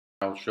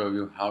I'll show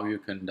you how you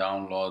can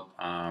download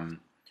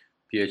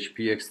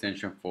PHP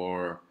extension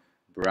for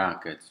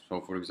brackets.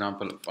 So for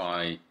example, if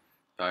I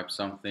type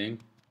something,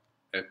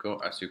 echo,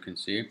 as you can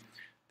see,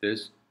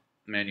 this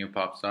menu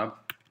pops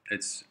up.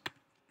 It's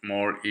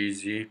more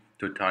easy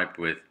to type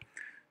with.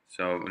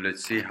 So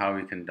let's see how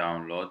we can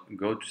download.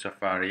 Go to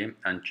Safari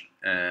and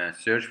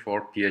search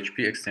for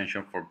PHP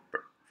extension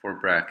for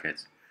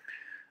brackets,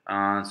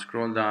 and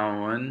scroll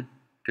down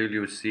till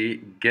you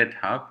see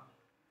GitHub.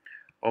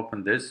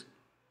 Open this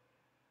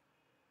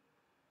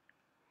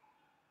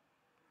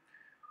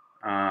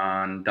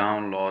and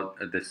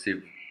download the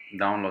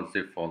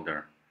zip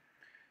folder.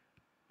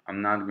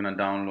 I'm not gonna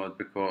download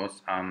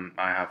because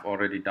I have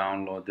already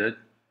downloaded,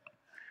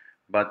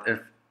 but if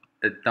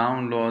it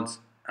downloads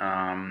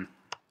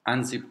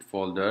unzipped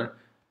folder,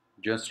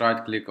 just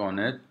right click on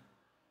it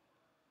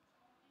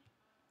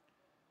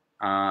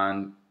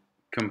and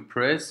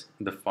compress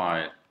the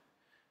file.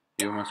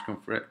 You must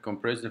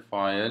compress the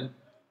file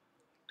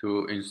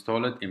to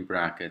install it in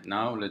bracket.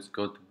 Now let's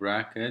go to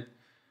bracket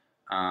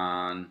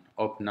and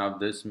open up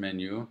this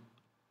menu.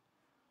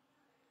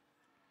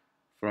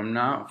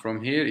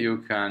 From here you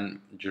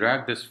can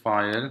drag this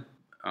file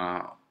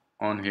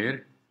on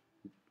here.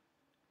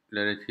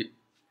 Let it hit.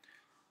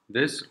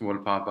 This will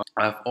pop up.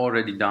 I've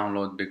already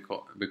downloaded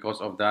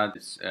because of that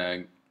it's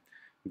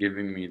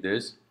giving me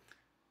this.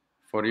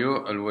 For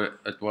you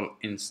it will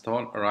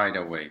install right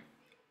away.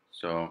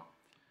 So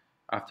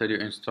after you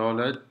install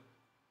it,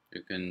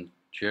 you can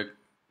check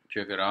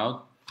it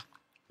out.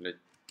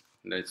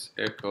 Let's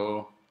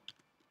echo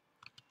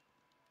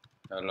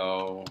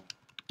hello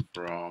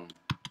from